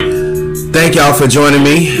Thank y'all for joining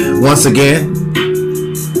me once again.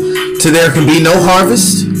 To there can be no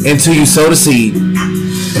harvest until you sow the seed.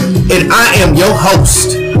 And I am your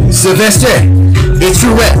host, Sylvester. It's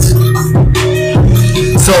Roulette.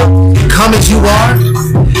 So come as you are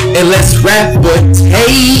and let's rap with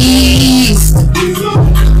taste.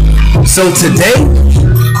 So today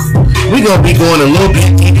we're gonna be going a little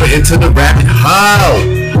bit deeper into the rabbit hole.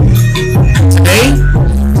 Today,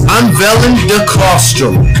 unveiling the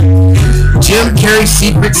Claustrum, Jim Carrey's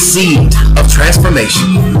secret seed of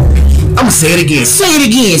transformation. I'm gonna say it again. Say it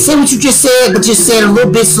again. Say what you just said, but just say it a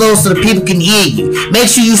little bit slow so the people can hear you. Make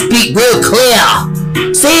sure you speak real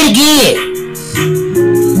clear. Say it again.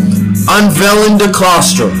 Unveiling the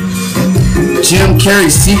Claustrum, Jim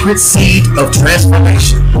Carrey's secret seed of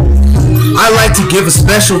transformation. I'd like to give a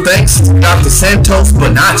special thanks to Dr. Santos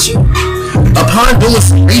Bonacci. Upon doing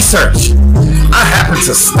some research, I happened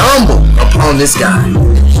to stumble upon this guy,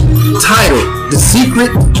 titled The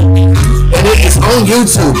Secret, and it is on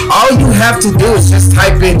YouTube. All you have to do is just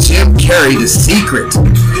type in Jim Carrey The Secret,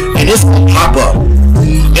 and it's gonna pop up,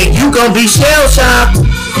 and you gonna be shell-shocked.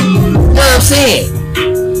 You know what I'm saying?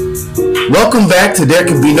 Welcome back to There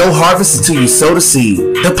Can Be No Harvest Until You Sow the Seed,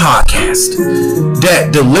 the podcast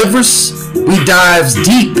that delivers. We dives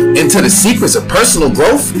deep into the secrets of personal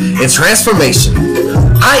growth and transformation.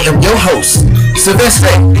 I am your host, Sylvester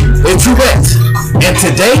Roulette, and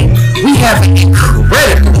today we have an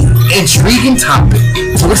incredibly intriguing topic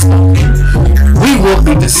to explore. We will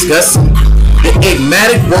be discussing the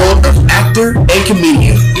enigmatic world of actor and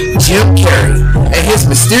comedian Jim Carrey and his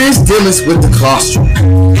mysterious dealings with the Claustrum.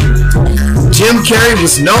 Jim Carrey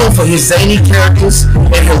was known for his zany characters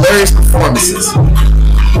and hilarious performances.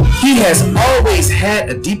 He has always had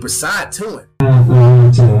a deeper side to him.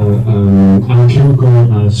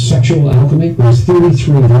 Alchemical sexual alchemy. There's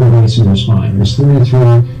 33 vertebrae in the spine. There's 33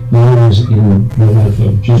 layers in the life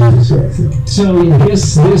of Jesus. So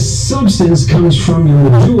this substance comes from your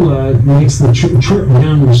medulla, makes the trip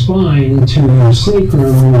down your spine to your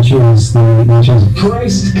sacrum, which is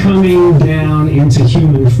Christ coming down into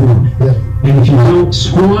human form. And if you don't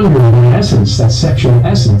squander the essence, that sexual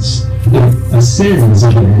essence, it ascends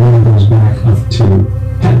again and goes back up to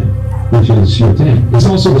heaven, which is your thing. It's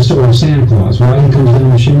also the story of Santa Claus. Why he comes down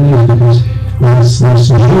the chimney is because this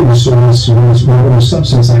juice or this whatever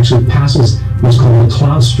substance actually passes what's called a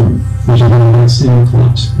claustrum, which is one of that Santa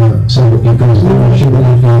Claus. So it goes down the chimney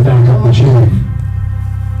and back up the chimney.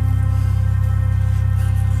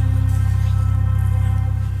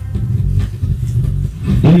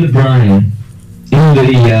 In the brain, in the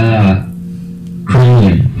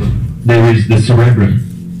cranium, there is the cerebrum.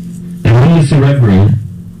 And in the cerebrum,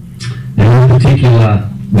 and in particular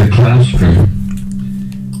the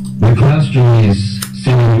claustrum is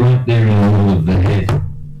sitting right there in the middle of the head,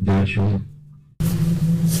 virtually,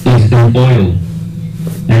 is an oil.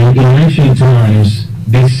 And in ancient times,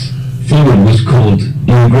 this fluid was called,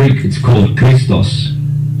 in Greek it's called Christos.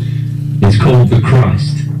 It's called the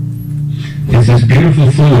Christ. It's this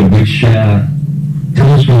beautiful fluid which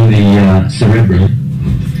comes from the cerebrum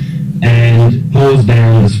and pours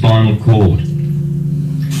down the spinal cord.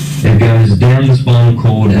 It goes down the spinal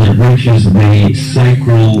cord and it reaches the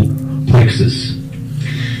sacral plexus.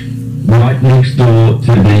 Right next door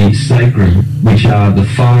to the sacrum, which are the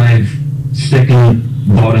 5 second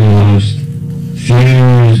bottommost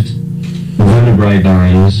fused vertebrae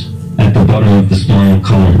bones at the bottom of the spinal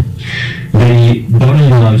column. The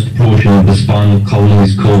bottommost portion of the spinal column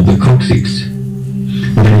is called the coccyx.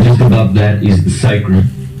 And then just above that is the sacrum.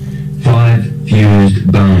 5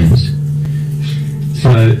 fused bones.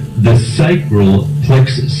 So the sacral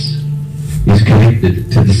plexus is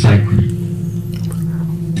connected to the sacrum.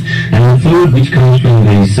 And the fluid which comes from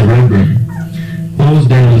the cerebrum pours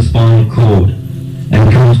down the spinal cord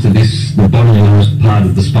and comes to the bottommost part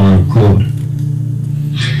of the spinal cord.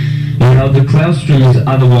 Now, the claustrum is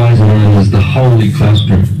otherwise known as the holy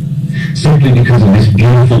claustrum, simply because of this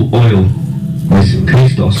beautiful oil, this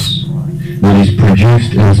Christos, that is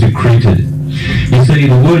produced and secreted. You see,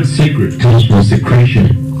 the word secret comes from secretion,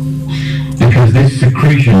 because this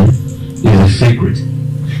secretion is a secret.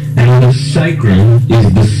 And the sacrum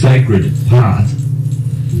is the sacred part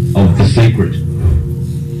of the secret.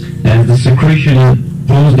 As the secretion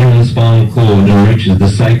pours down the spinal cord and reaches the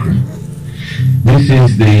sacrum, this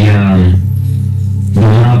is the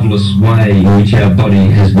marvelous way in which our body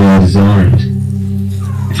has been designed.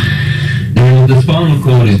 And the spinal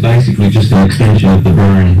cord is basically just an extension of the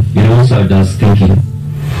brain. It also does thinking.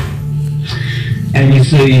 And you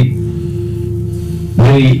see,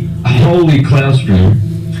 the holy claustrum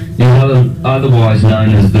is otherwise known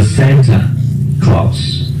as the Santa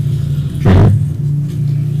Claus, for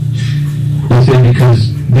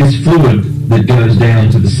because this fluid that goes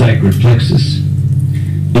down to the sacred plexus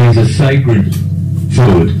is a sacred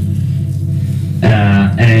fluid.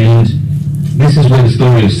 And this is where the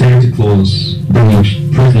story of Santa Claus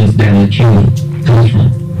bringing presents down the chimney comes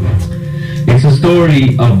from. It's a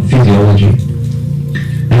story of physiology.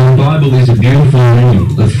 And the Bible is a beautiful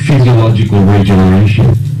model of physiological regeneration.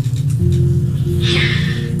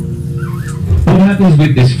 What happens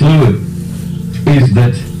with this fluid is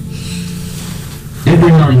that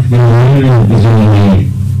every month when the moon is on the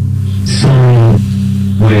sign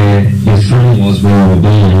where your sun was when you were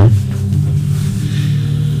born,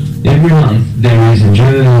 every month there is a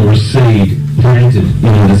germ or a seed planted in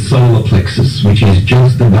the solar plexus, which is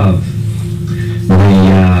just above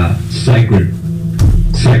the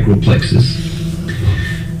sacral plexus.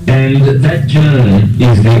 And that germ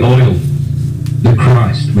is the oil, the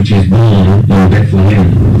Christ, which is born in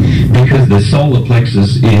Bethlehem, because the solar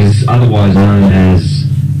plexus is otherwise known as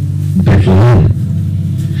Bethlehem,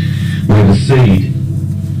 where the seed,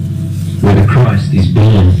 where the Christ is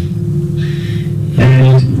born.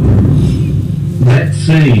 And that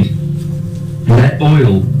seed, that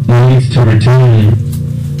oil, needs to return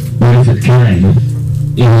whence it came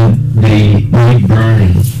in the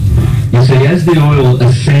mid-brain. You see, as the oil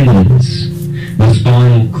ascends the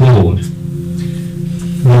spinal cord,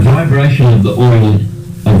 the vibration of the oil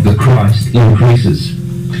of the Christ increases.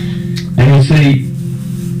 And you see,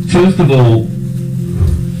 first of all,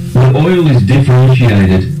 the oil is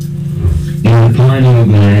differentiated in the pineal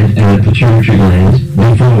gland and the pituitary gland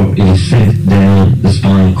before it is sent down the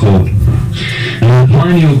spinal cord. And the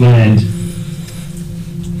pineal gland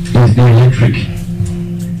is the electric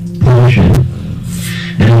portion,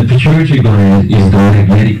 and the pituitary gland is the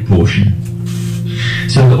magnetic portion.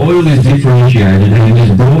 So the oil is differentiated and it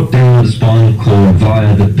is brought down the spinal cord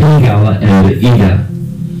via the pingala and the ida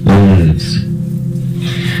nerves.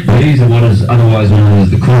 These are what is otherwise known as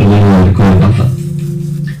the kundalini and the kundalini.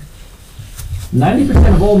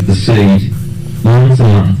 90% of all the seed once a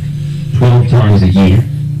month, 12 times a year.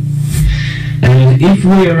 And if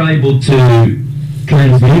we are able to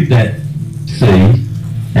transmute that seed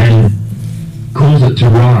and cause it to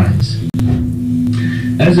rise,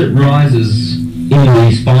 as it rises in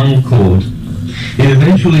the spinal cord, it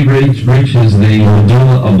eventually reaches the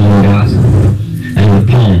medulla oblongata and the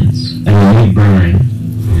pons and the midbrain,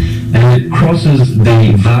 and it crosses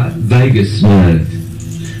the vagus nerve,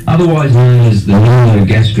 otherwise known as the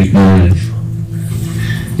pneumogastric nerve.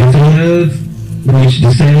 It's a nerve which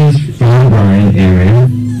descends from the brain area,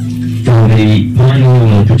 from the pineal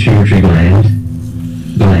and pituitary glands,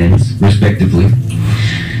 respectively,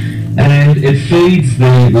 and it feeds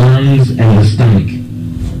the lungs and the stomach.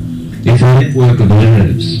 It's a network of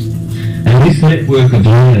nerves, and this network of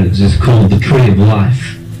nerves is called the tree of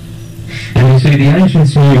life. And you see, the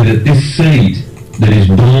ancients knew that this seed that is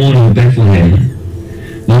born in Bethlehem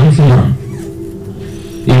once a month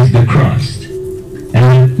is the Christ,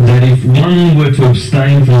 and that if one were to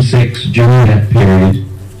abstain from sex during that period,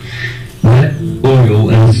 that oil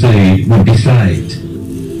and seed would be saved,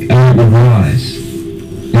 and it would rise,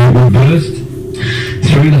 and it would burst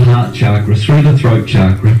through the heart chakra, through the throat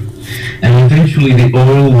chakra, and eventually the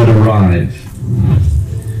oil would arrive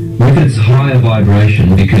with its higher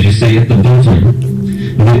vibration, because you see at the bottom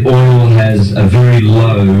the oil has a very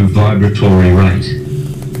low vibratory rate,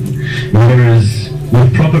 whereas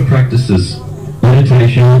with proper practices,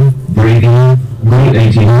 meditation, breathing, good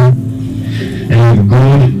eating, and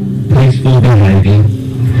good peaceful behavior,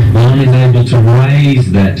 one is able to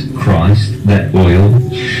raise that Christ, that oil,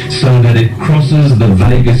 so that it crosses the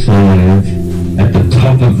vagus nerve at the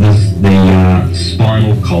top of the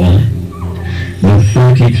spinal column, the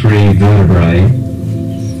 33 vertebrae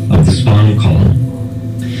of the spinal column.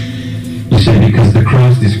 You see, because the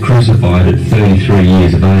Christ is crucified at 33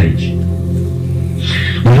 years of age.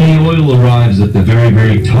 When the oil arrives at the very,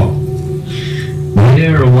 very top,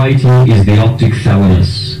 there awaiting is the optic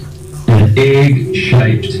thalamus, an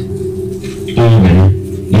egg-shaped organ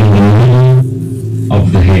in the middle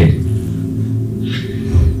of the head.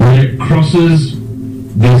 When it crosses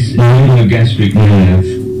this pneumogastric nerve,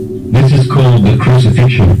 this is called the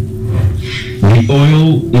crucifixion. The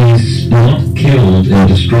oil is not killed and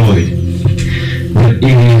destroyed, but it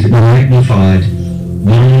is magnified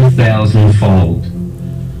 1,000-fold.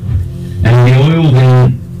 And the oil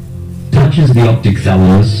then touches the optic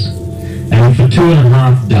thalamus, and for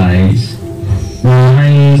 2.5 days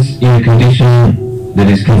remains in a condition that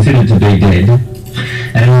is considered to be dead,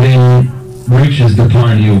 and then reaches the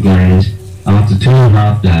pineal gland after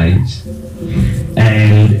 2.5 days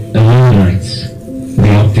and illuminates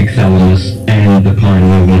the optic thalamus and the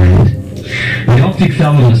pineal gland. The optic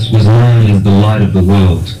thalamus was known as the light of the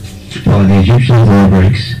world by the Egyptians and the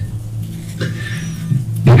Greeks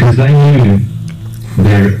because they knew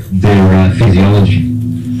their physiology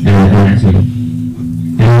and anatomy,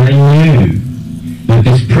 and they knew that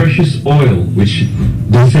this precious oil which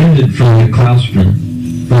descended from the claustrum,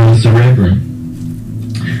 from the cerebrum,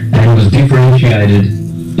 and was differentiated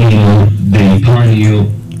in the pineal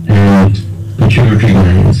and pituitary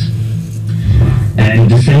glands and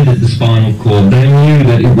descended the spinal cord, they knew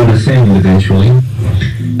that it would ascend eventually,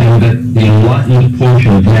 and that the enlightened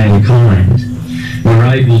portion of mankind were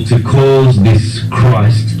able to cause this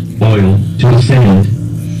Christ oil to ascend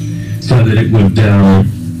so that it would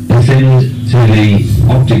ascend to the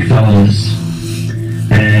optic thalamus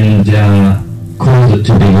and cause it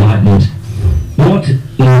to be lightened. What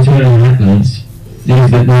in turn happens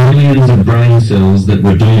is that millions of brain cells that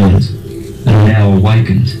were dormant are now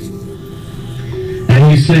awakened.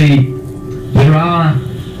 And you see, there are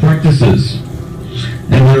practices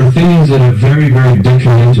and there are things that are very, very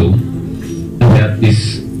detrimental about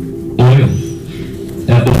this oil,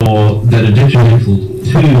 or that are detrimental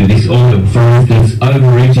to this oil. For instance,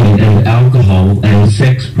 overeating and alcohol and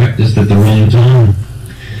sex practiced at the wrong time.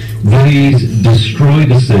 These destroy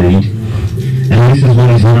the seed, and this is what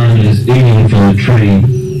is known as eating from the tree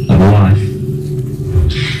of life.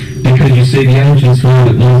 Because you see, the ancients knew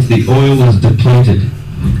that once the oil is depleted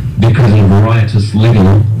because of riotous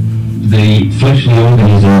living, the fleshly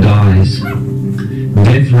organism dies.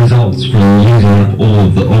 Death results from using up all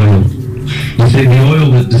of the oil. You see, the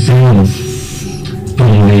oil that descends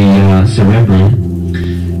from the cerebrum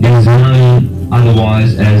is known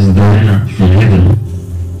otherwise as the manna from heaven.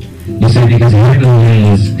 You see, because heaven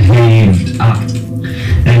means heaved up,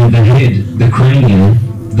 and the head, the cranium,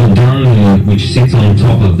 the dome which sits on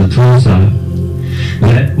top of the torso,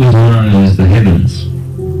 that was known as the heavens,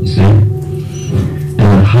 you see.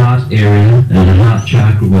 And the heart area and the heart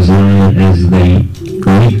chakra was known as the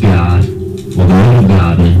midgard, or the middle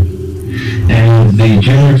garden, and the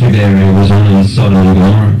generative area was known as Sodom and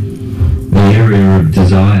Gomorrah, the area of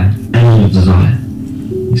desire, animal desire,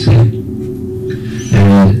 you see.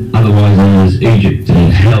 And otherwise known as Egypt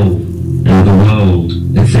and hell and the world,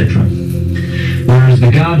 etc. Whereas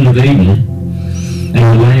the Garden of Eden and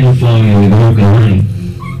the land flowing with milk and honey,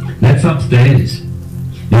 that's upstairs.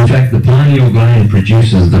 In fact, the pineal gland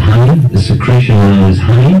produces the honey, the secretion known as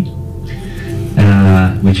honey,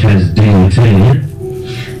 which has DMT in it,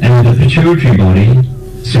 and the pituitary body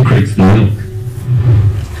secretes the milk.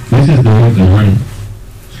 This is the milk and honey.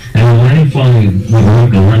 And the land flowing with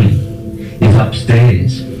milk and honey is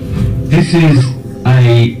upstairs. This is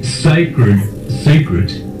a sacred secret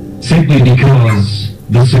simply because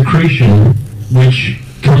the secretion which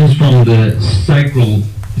comes from the sacral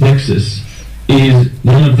plexus is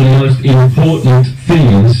one of the most important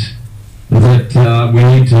things that we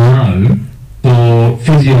need to know for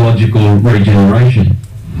physiological regeneration.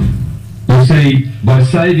 You see, by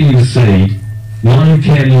saving the seed, one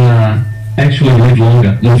can actually live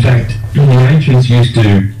longer. In fact, the ancients used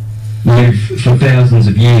to live for thousands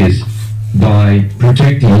of years by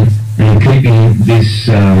protecting and keeping this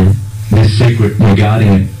secret and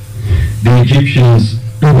guarding it. The Egyptians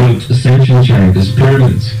built ascension chambers,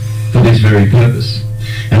 pyramids, for this very purpose,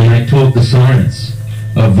 and they taught the science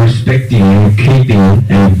of respecting and keeping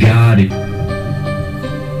and guarding.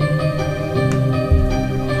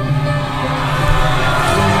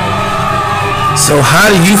 So how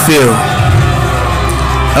do you feel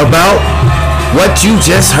about what you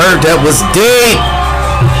just heard that was dead?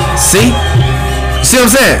 See what I'm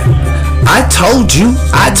saying? I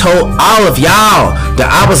told all of y'all that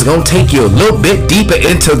I was gonna take you a little bit deeper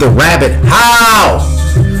into the rabbit hole.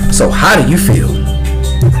 So how do you feel?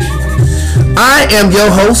 I am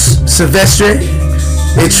your host, Sylvestre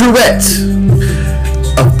and Truette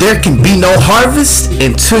of There Can Be No Harvest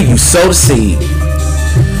Until You Sow the Seed.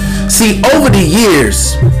 See, over the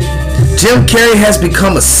years, Jim Carrey has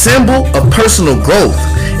become a symbol of personal growth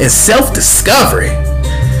and self-discovery.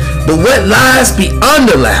 But what lies beyond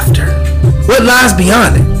the laughter? What lies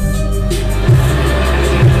beyond it?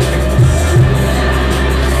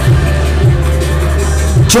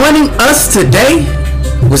 Joining us today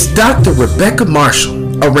was Dr. Rebecca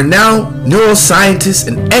Marshall, a renowned neuroscientist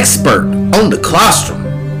and expert on the claustrum.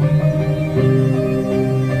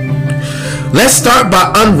 Let's start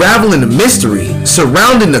by unraveling the mystery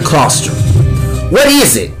surrounding the claustrum. What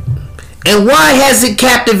is it? And why has it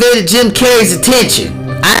captivated Jim Carrey's attention?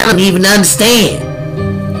 I don't even understand.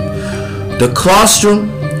 The claustrum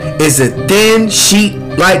is a thin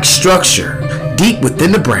sheet-like structure deep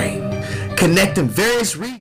within the brain, connecting various regions.